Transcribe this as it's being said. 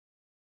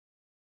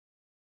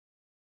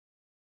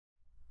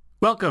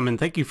Welcome and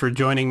thank you for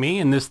joining me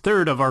in this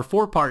third of our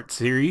four-part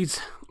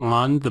series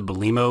on the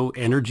Belimo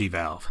Energy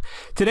Valve.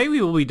 Today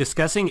we will be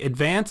discussing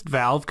advanced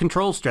valve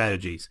control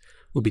strategies.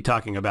 We'll be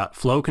talking about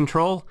flow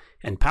control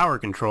and power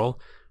control,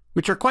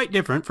 which are quite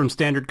different from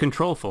standard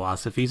control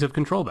philosophies of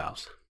control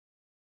valves.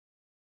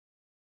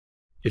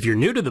 If you're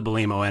new to the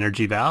Belimo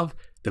Energy Valve,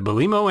 the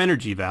Belimo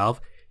Energy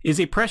Valve is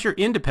a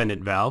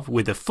pressure-independent valve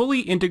with a fully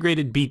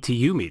integrated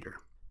BTU meter.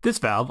 This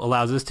valve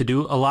allows us to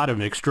do a lot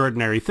of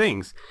extraordinary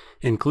things,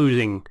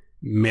 including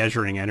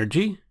measuring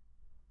energy,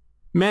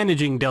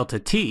 managing delta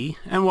T,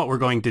 and what we're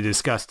going to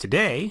discuss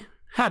today,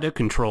 how to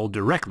control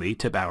directly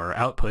to power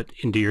output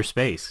into your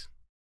space.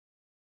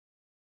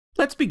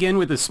 Let's begin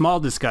with a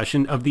small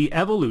discussion of the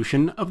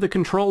evolution of the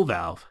control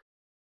valve.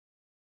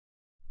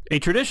 A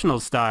traditional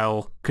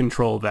style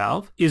control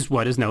valve is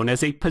what is known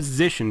as a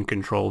position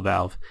control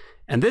valve,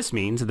 and this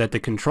means that the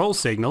control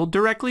signal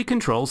directly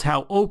controls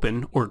how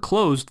open or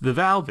closed the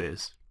valve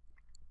is.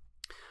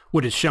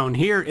 What is shown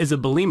here is a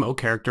Belimo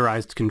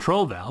characterized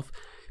control valve,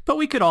 but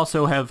we could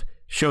also have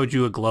showed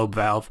you a globe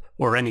valve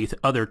or any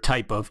other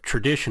type of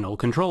traditional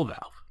control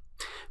valve.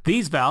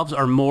 These valves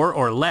are more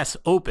or less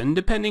open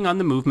depending on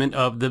the movement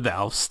of the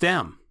valve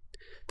stem.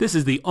 This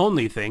is the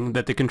only thing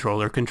that the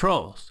controller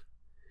controls.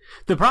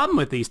 The problem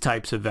with these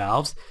types of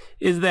valves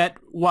is that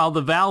while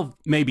the valve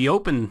may be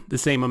open the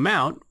same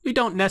amount, we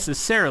don't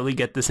necessarily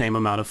get the same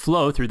amount of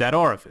flow through that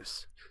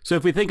orifice. So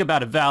if we think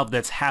about a valve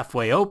that's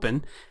halfway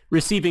open,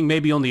 receiving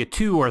maybe only a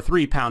 2 or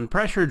 3 pound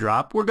pressure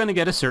drop, we're going to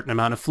get a certain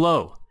amount of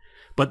flow.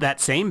 But that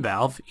same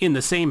valve, in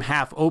the same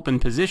half open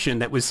position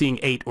that was seeing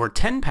 8 or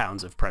 10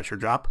 pounds of pressure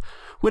drop,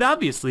 would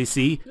obviously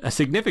see a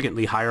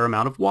significantly higher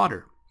amount of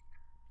water.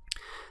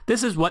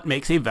 This is what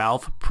makes a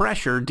valve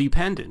pressure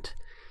dependent.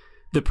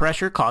 The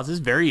pressure causes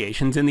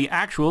variations in the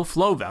actual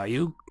flow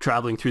value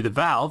traveling through the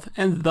valve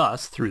and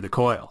thus through the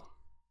coil.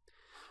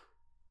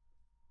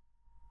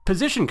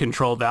 Position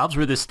control valves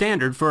were the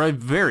standard for a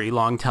very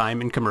long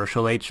time in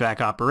commercial HVAC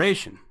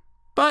operation.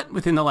 But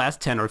within the last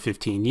 10 or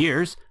 15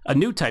 years, a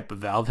new type of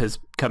valve has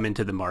come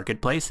into the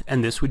marketplace,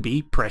 and this would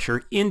be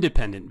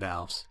pressure-independent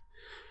valves.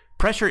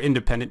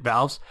 Pressure-independent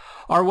valves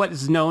are what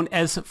is known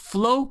as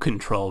flow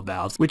control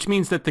valves, which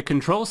means that the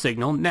control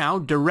signal now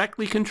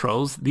directly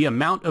controls the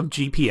amount of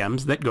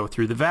GPMs that go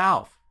through the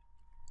valve.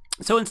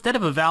 So instead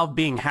of a valve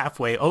being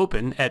halfway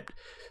open at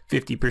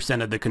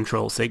 50% of the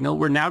control signal,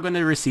 we're now going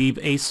to receive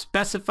a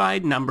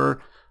specified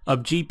number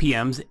of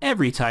GPMs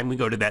every time we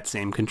go to that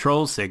same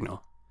control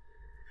signal.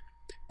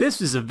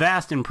 This is a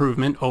vast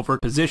improvement over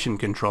position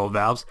control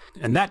valves,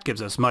 and that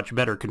gives us much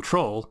better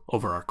control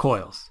over our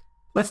coils.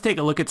 Let's take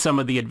a look at some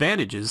of the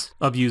advantages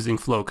of using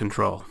flow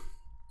control.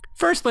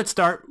 First, let's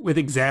start with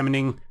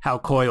examining how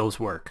coils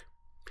work.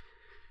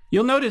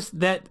 You'll notice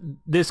that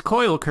this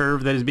coil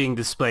curve that is being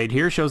displayed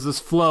here shows us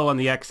flow on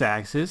the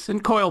x-axis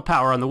and coil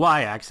power on the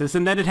y-axis,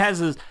 and that it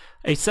has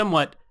a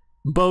somewhat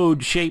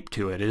bowed shape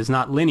to it. It is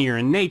not linear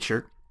in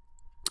nature,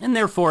 and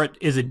therefore it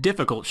is a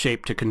difficult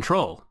shape to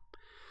control.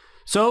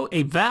 So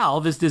a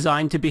valve is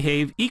designed to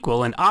behave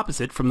equal and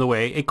opposite from the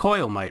way a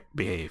coil might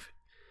behave.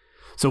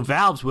 So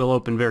valves will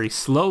open very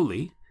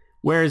slowly,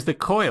 whereas the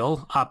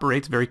coil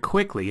operates very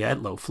quickly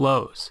at low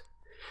flows.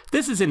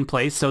 This is in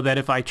place so that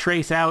if I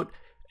trace out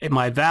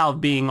my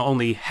valve being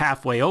only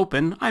halfway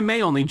open, I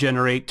may only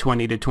generate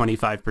 20 to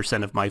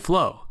 25% of my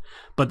flow.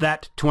 But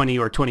that 20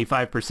 or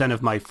 25%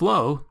 of my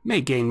flow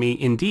may gain me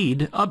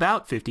indeed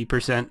about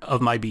 50%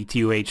 of my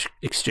BTUH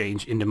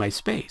exchange into my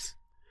space.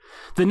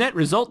 The net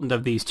resultant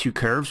of these two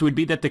curves would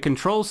be that the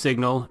control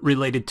signal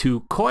related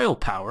to coil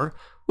power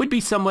would be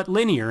somewhat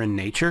linear in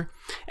nature,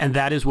 and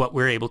that is what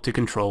we're able to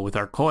control with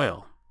our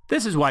coil.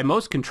 This is why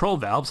most control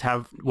valves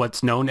have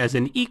what's known as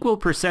an equal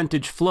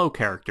percentage flow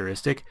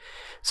characteristic,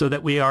 so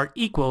that we are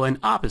equal and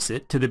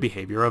opposite to the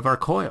behavior of our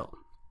coil.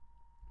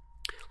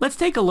 Let's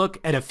take a look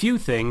at a few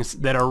things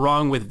that are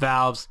wrong with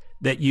valves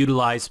that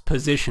utilize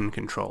position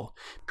control,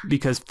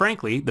 because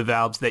frankly, the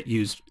valves that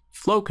use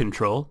flow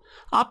control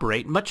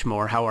operate much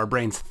more how our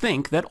brains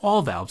think that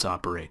all valves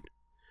operate.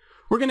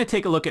 We're going to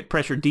take a look at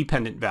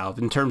pressure-dependent valve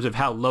in terms of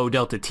how low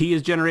delta T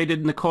is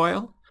generated in the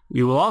coil.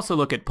 We will also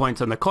look at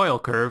points on the coil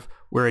curve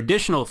where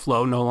additional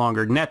flow no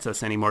longer nets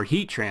us any more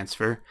heat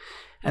transfer,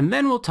 and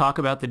then we'll talk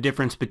about the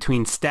difference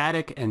between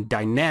static and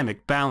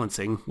dynamic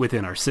balancing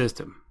within our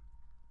system.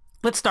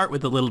 Let's start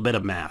with a little bit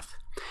of math.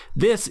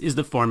 This is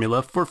the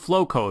formula for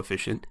flow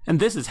coefficient, and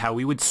this is how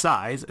we would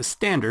size a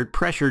standard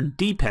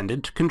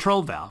pressure-dependent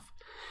control valve.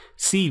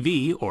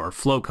 CV, or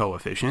flow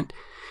coefficient,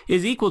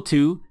 is equal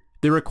to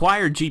the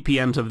required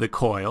GPMs of the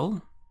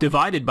coil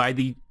divided by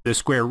the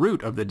square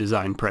root of the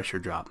design pressure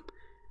drop.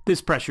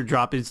 This pressure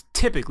drop is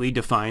typically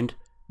defined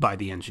by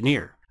the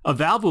engineer. A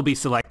valve will be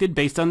selected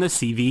based on the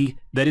CV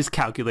that is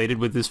calculated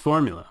with this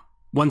formula.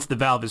 Once the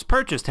valve is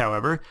purchased,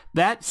 however,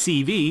 that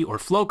CV, or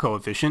flow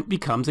coefficient,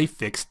 becomes a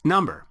fixed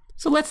number.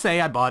 So let's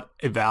say I bought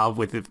a valve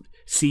with a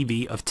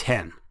CV of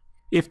 10.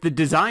 If the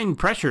design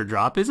pressure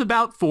drop is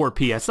about 4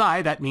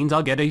 psi, that means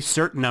I'll get a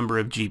certain number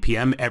of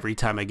GPM every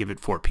time I give it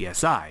 4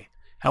 psi.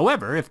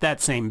 However, if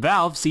that same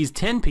valve sees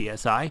 10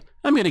 psi,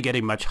 I'm going to get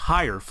a much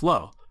higher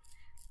flow.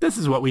 This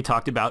is what we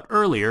talked about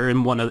earlier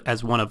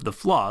as one of the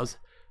flaws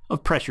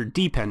of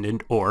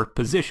pressure-dependent or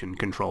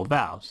position-control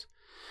valves.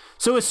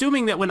 So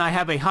assuming that when I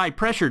have a high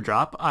pressure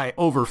drop, I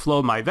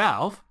overflow my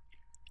valve,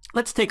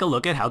 let's take a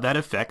look at how that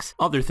affects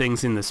other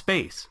things in the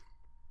space.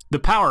 The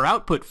power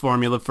output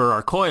formula for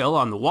our coil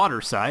on the water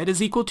side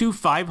is equal to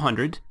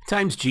 500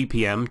 times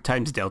GPM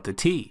times delta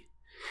T.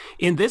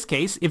 In this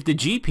case, if the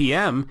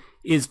GPM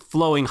is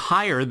flowing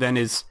higher than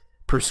is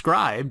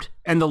prescribed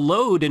and the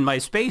load in my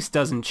space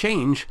doesn't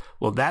change,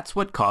 well, that's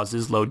what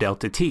causes low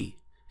delta T.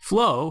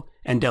 Flow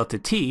and delta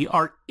T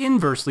are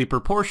inversely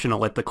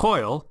proportional at the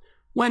coil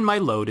when my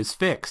load is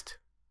fixed.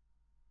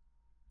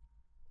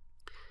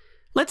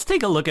 Let's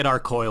take a look at our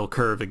coil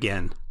curve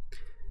again.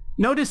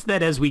 Notice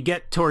that as we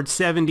get towards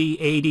 70,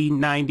 80,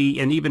 90,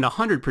 and even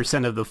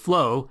 100% of the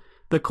flow,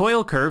 the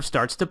coil curve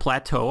starts to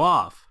plateau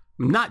off,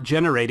 not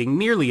generating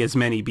nearly as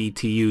many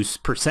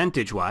BTUs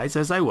percentage-wise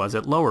as I was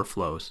at lower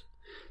flows.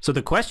 So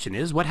the question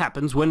is, what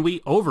happens when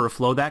we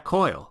overflow that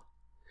coil?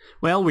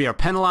 Well, we are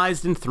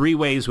penalized in 3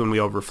 ways when we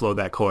overflow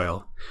that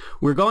coil.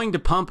 We're going to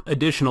pump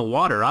additional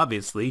water,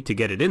 obviously, to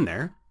get it in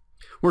there.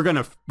 We're going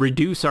to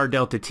reduce our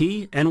delta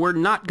T, and we're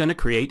not going to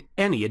create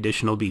any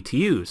additional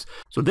BTUs.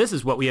 So this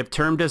is what we have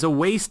termed as a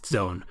waste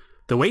zone.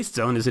 The waste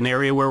zone is an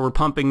area where we're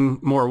pumping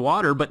more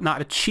water but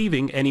not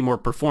achieving any more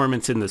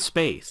performance in the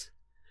space.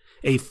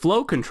 A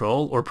flow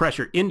control or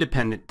pressure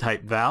independent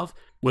type valve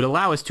would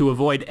allow us to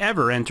avoid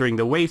ever entering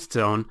the waste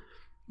zone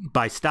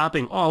by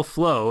stopping all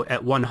flow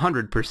at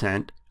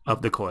 100%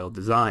 of the coil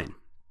design.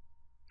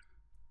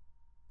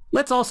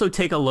 Let's also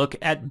take a look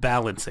at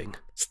balancing.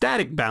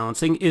 Static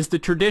balancing is the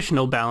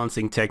traditional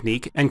balancing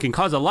technique and can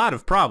cause a lot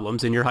of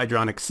problems in your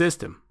hydronic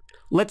system.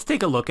 Let's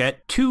take a look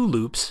at 2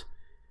 loops,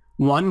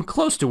 one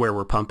close to where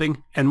we're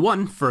pumping and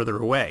one further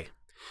away.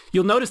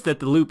 You'll notice that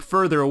the loop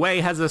further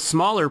away has a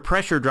smaller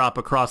pressure drop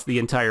across the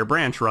entire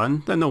branch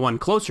run than the one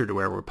closer to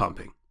where we're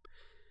pumping.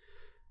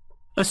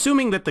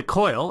 Assuming that the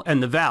coil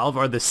and the valve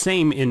are the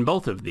same in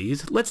both of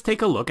these, let's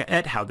take a look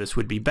at how this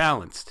would be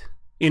balanced.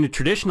 In a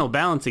traditional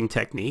balancing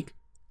technique,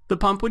 the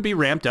pump would be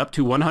ramped up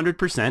to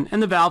 100%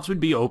 and the valves would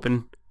be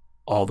open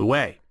all the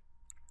way.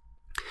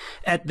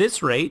 At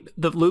this rate,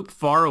 the loop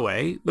far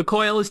away, the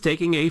coil is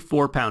taking a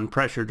 4-pound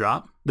pressure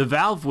drop. The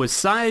valve was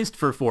sized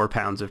for 4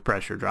 pounds of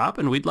pressure drop,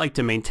 and we'd like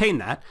to maintain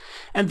that,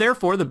 and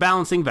therefore the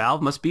balancing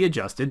valve must be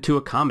adjusted to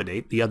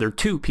accommodate the other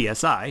 2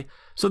 psi,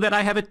 so that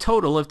I have a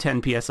total of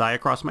 10 psi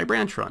across my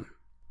branch run.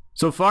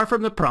 So far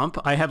from the pump,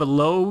 I have a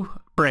low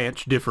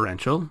branch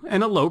differential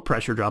and a low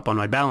pressure drop on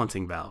my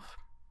balancing valve.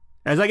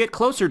 As I get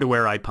closer to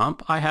where I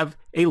pump, I have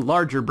a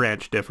larger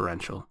branch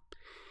differential.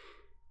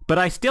 But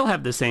I still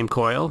have the same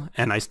coil,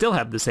 and I still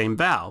have the same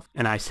valve,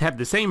 and I have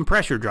the same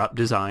pressure drop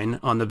design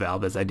on the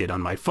valve as I did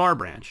on my far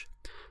branch.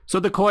 So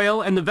the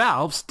coil and the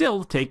valve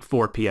still take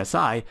 4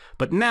 psi,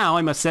 but now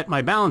I must set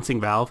my balancing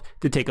valve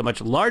to take a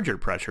much larger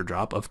pressure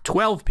drop of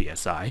 12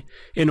 psi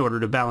in order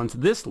to balance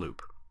this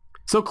loop.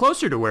 So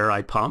closer to where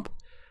I pump,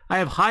 I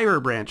have higher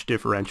branch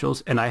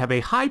differentials, and I have a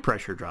high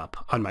pressure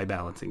drop on my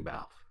balancing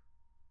valve.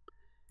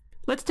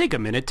 Let's take a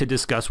minute to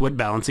discuss what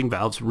balancing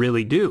valves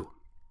really do.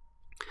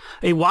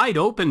 A wide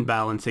open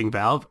balancing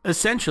valve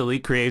essentially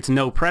creates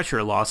no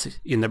pressure loss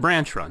in the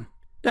branch run.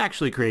 It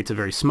actually creates a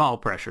very small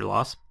pressure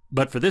loss,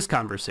 but for this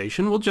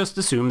conversation we'll just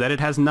assume that it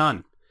has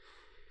none.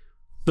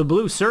 The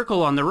blue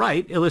circle on the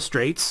right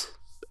illustrates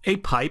a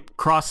pipe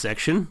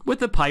cross-section with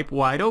the pipe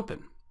wide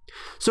open.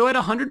 So at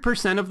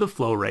 100% of the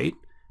flow rate,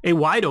 a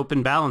wide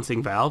open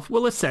balancing valve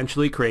will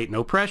essentially create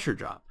no pressure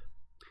drop.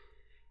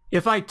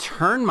 If I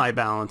turn my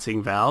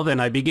balancing valve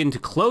and I begin to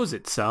close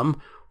it some,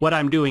 what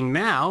I'm doing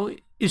now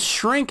is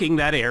shrinking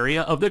that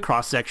area of the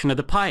cross-section of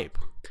the pipe.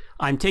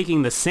 I'm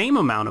taking the same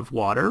amount of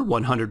water,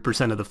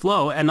 100% of the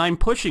flow, and I'm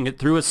pushing it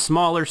through a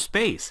smaller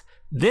space.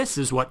 This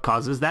is what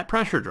causes that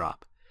pressure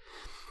drop.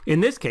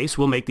 In this case,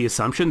 we'll make the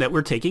assumption that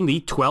we're taking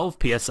the 12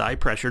 psi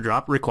pressure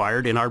drop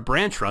required in our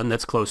branch run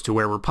that's close to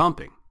where we're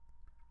pumping.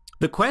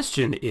 The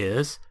question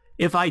is,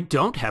 if I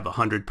don't have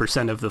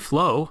 100% of the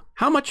flow,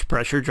 how much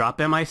pressure drop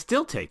am I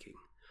still taking?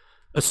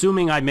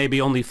 Assuming I may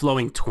be only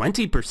flowing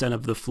 20%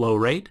 of the flow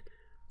rate,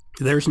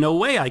 there's no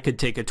way I could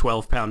take a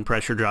 12-pound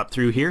pressure drop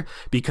through here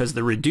because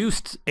the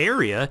reduced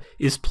area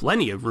is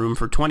plenty of room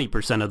for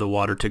 20% of the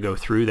water to go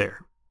through there.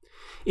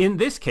 In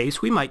this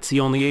case, we might see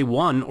only a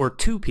 1 or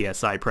 2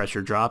 psi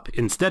pressure drop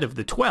instead of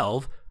the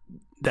 12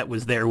 that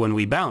was there when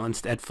we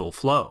balanced at full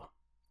flow.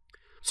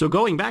 So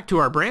going back to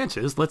our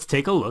branches, let's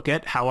take a look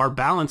at how our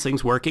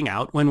balancing's working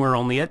out when we're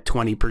only at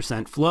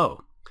 20%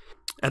 flow.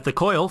 At the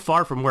coil,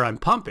 far from where I'm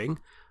pumping,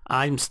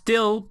 I'm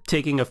still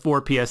taking a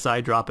 4 psi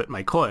drop at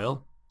my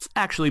coil. It's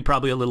actually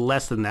probably a little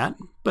less than that,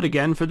 but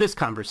again, for this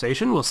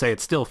conversation, we'll say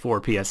it's still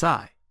 4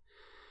 psi.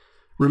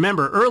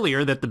 Remember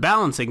earlier that the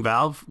balancing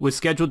valve was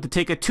scheduled to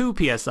take a 2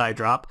 psi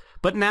drop,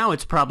 but now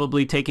it's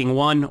probably taking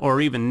 1 or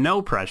even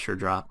no pressure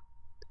drop.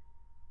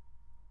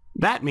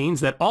 That means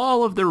that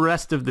all of the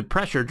rest of the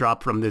pressure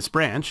drop from this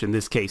branch, in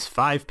this case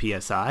 5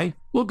 psi,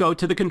 will go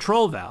to the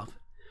control valve.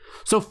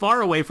 So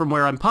far away from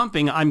where I'm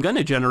pumping, I'm going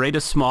to generate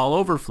a small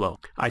overflow.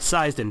 I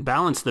sized and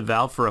balanced the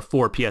valve for a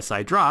 4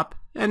 psi drop,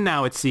 and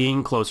now it's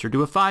seeing closer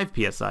to a 5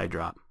 psi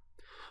drop.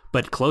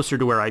 But closer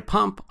to where I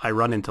pump, I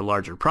run into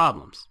larger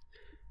problems.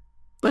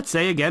 Let's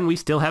say again we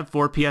still have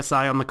 4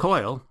 psi on the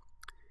coil,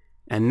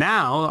 and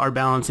now our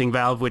balancing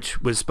valve,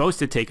 which was supposed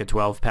to take a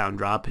 12-pound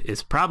drop,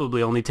 is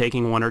probably only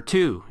taking 1 or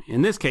 2.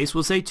 In this case,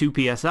 we'll say 2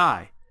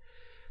 psi.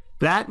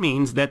 That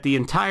means that the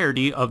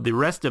entirety of the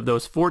rest of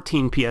those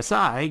 14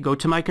 psi go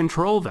to my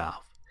control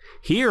valve.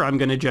 Here I'm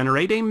going to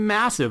generate a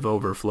massive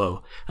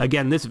overflow.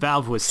 Again, this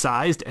valve was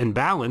sized and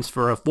balanced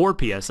for a 4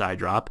 psi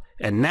drop,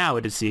 and now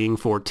it is seeing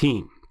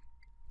 14.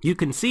 You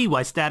can see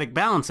why static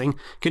balancing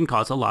can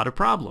cause a lot of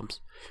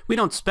problems. We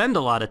don't spend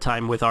a lot of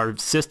time with our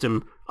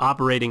system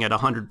operating at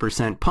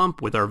 100%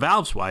 pump with our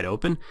valves wide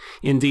open.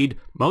 Indeed,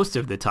 most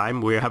of the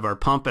time we have our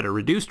pump at a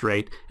reduced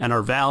rate and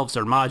our valves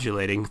are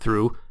modulating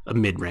through a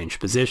mid-range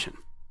position.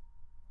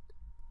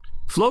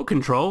 Flow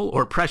control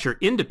or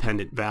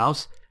pressure-independent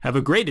valves have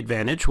a great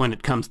advantage when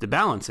it comes to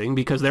balancing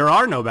because there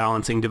are no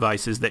balancing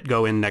devices that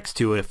go in next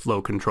to a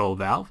flow control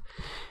valve.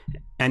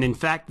 And in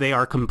fact, they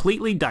are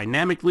completely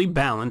dynamically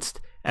balanced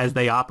as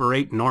they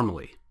operate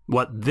normally.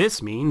 What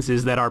this means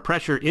is that our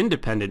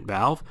pressure-independent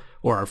valve,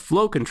 or our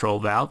flow control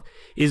valve,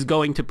 is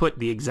going to put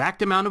the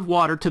exact amount of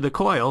water to the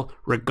coil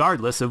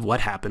regardless of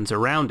what happens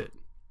around it.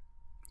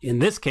 In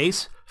this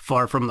case,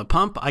 far from the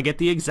pump, I get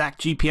the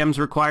exact GPMs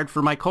required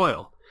for my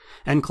coil.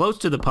 And close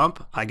to the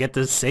pump, I get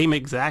the same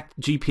exact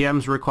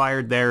GPMs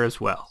required there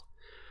as well.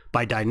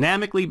 By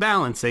dynamically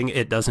balancing,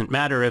 it doesn't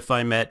matter if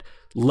I'm at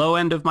low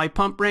end of my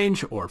pump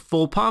range or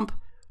full pump,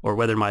 or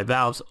whether my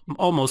valve's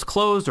almost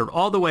closed or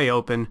all the way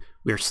open,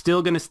 we're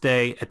still going to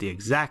stay at the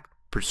exact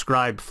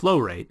prescribed flow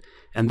rate,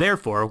 and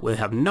therefore we'll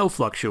have no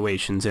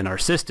fluctuations in our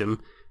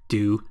system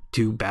due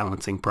to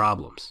balancing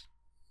problems.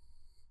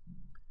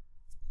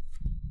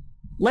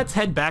 Let's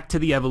head back to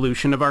the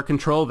evolution of our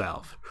control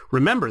valve.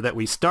 Remember that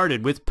we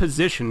started with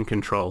position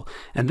control,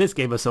 and this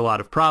gave us a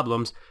lot of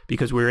problems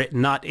because we were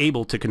not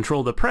able to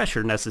control the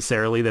pressure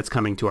necessarily that's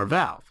coming to our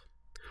valve.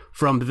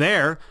 From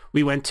there,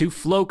 we went to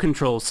flow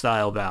control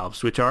style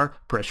valves, which are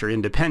pressure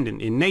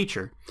independent in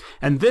nature.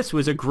 And this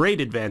was a great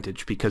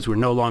advantage because we're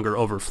no longer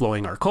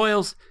overflowing our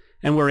coils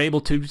and we're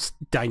able to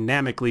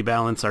dynamically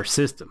balance our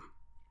system.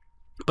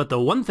 But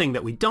the one thing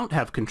that we don't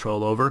have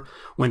control over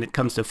when it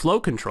comes to flow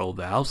control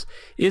valves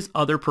is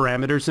other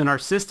parameters in our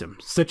system,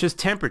 such as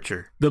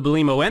temperature. The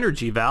Belimo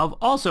Energy Valve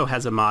also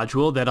has a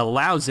module that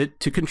allows it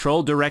to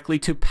control directly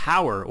to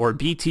power or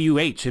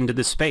BTUH into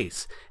the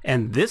space,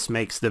 and this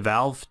makes the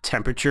valve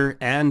temperature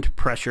and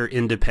pressure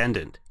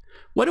independent.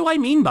 What do I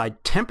mean by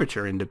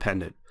temperature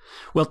independent?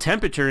 Well,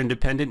 temperature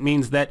independent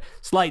means that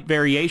slight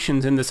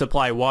variations in the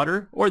supply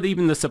water or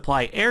even the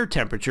supply air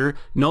temperature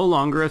no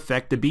longer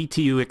affect the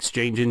BTU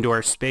exchange into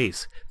our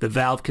space. The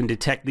valve can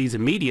detect these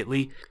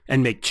immediately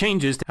and make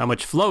changes to how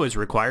much flow is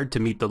required to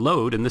meet the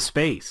load in the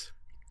space.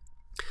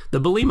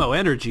 The Belimo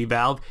Energy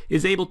Valve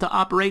is able to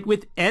operate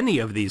with any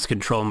of these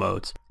control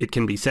modes. It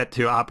can be set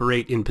to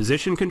operate in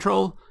position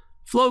control,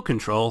 flow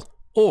control,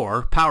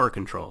 or power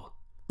control.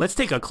 Let's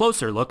take a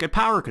closer look at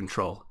power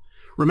control.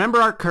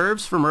 Remember our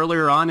curves from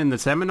earlier on in the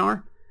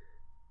seminar?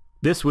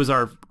 This was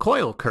our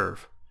coil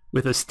curve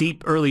with a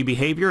steep early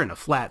behavior and a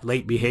flat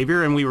late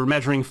behavior, and we were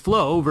measuring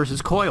flow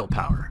versus coil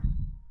power.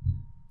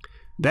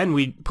 Then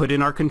we put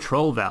in our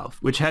control valve,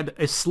 which had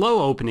a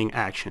slow opening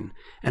action,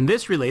 and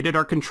this related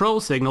our control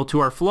signal to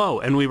our flow,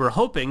 and we were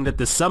hoping that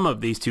the sum of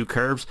these two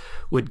curves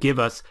would give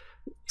us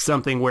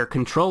something where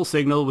control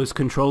signal was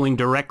controlling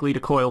directly to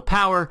coil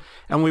power,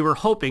 and we were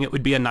hoping it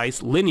would be a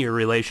nice linear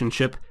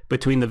relationship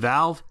between the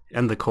valve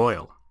and the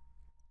coil.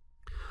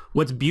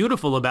 What's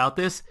beautiful about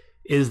this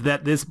is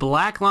that this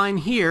black line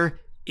here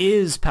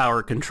is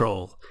power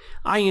control.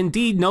 I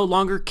indeed no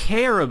longer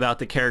care about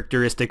the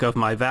characteristic of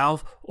my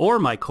valve or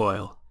my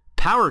coil.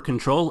 Power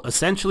control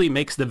essentially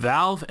makes the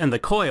valve and the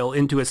coil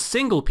into a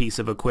single piece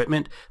of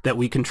equipment that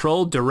we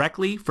control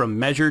directly from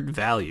measured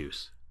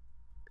values.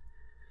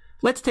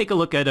 Let's take a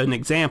look at an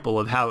example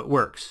of how it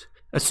works.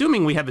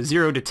 Assuming we have a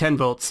 0 to 10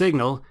 volt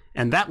signal,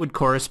 and that would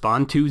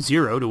correspond to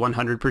 0 to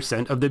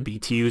 100% of the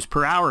BTUs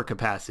per hour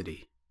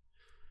capacity.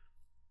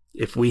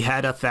 If we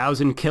had a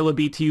 1000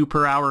 kilobtu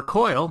per hour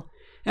coil,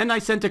 and I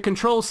sent a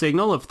control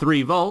signal of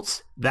 3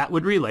 volts, that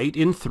would relate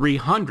in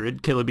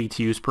 300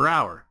 kilobtus per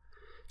hour.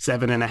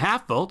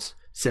 7.5 volts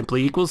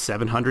simply equals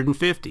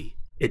 750.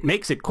 It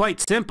makes it quite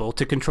simple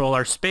to control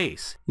our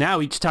space.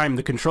 Now each time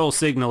the control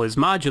signal is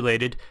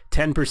modulated,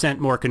 10%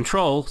 more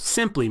control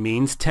simply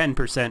means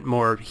 10%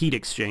 more heat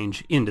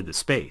exchange into the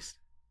space.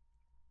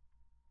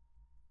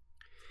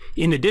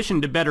 In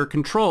addition to better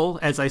control,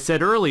 as I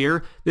said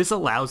earlier, this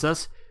allows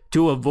us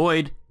to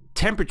avoid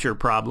temperature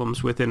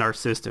problems within our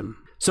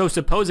system. So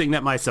supposing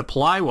that my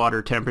supply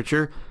water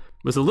temperature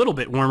was a little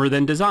bit warmer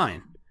than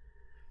design.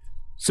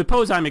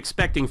 Suppose I'm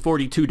expecting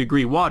 42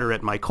 degree water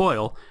at my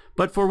coil,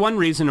 but for one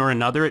reason or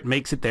another it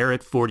makes it there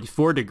at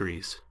 44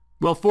 degrees.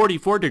 Well,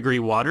 44 degree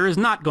water is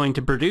not going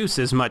to produce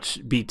as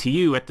much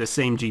BTU at the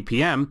same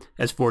GPM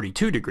as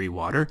 42 degree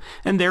water,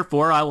 and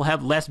therefore I will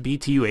have less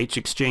BTUH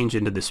exchange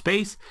into the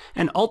space,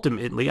 and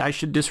ultimately I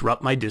should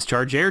disrupt my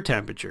discharge air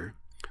temperature.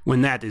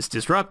 When that is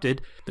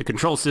disrupted, the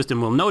control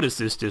system will notice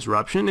this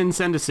disruption and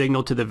send a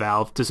signal to the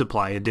valve to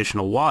supply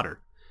additional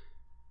water.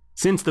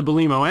 Since the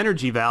Belimo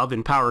Energy Valve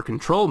in power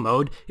control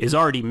mode is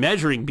already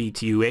measuring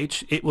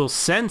BTUH, it will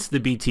sense the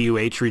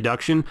BTUH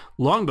reduction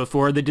long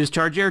before the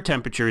discharge air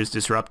temperature is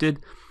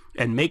disrupted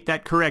and make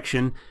that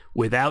correction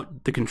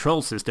without the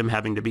control system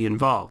having to be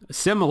involved. A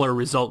similar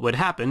result would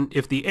happen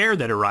if the air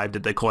that arrived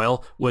at the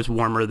coil was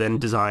warmer than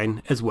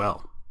design as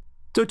well.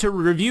 So to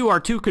review our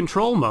two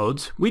control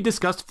modes, we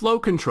discussed flow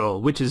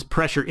control, which is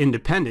pressure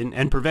independent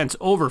and prevents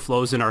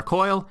overflows in our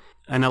coil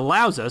and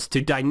allows us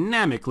to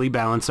dynamically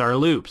balance our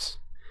loops.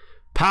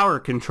 Power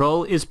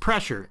control is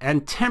pressure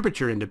and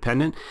temperature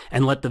independent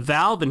and let the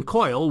valve and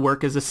coil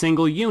work as a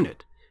single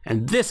unit,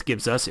 and this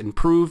gives us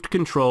improved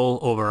control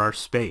over our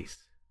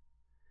space.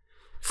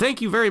 Thank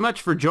you very much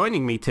for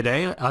joining me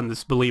today on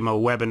this Belimo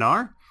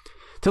webinar.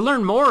 To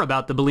learn more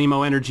about the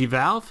Belimo Energy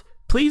Valve,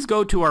 please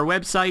go to our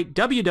website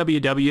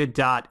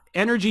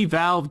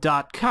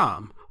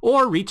www.energyvalve.com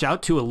or reach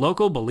out to a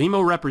local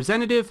Belimo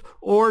representative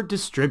or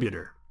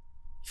distributor.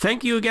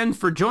 Thank you again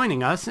for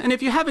joining us, and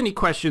if you have any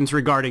questions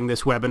regarding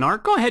this webinar,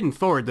 go ahead and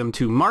forward them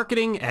to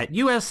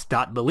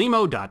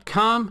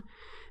marketing@us.belimo.com,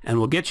 and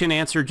we'll get you an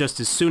answer just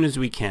as soon as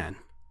we can.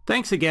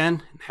 Thanks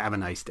again, and have a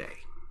nice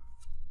day.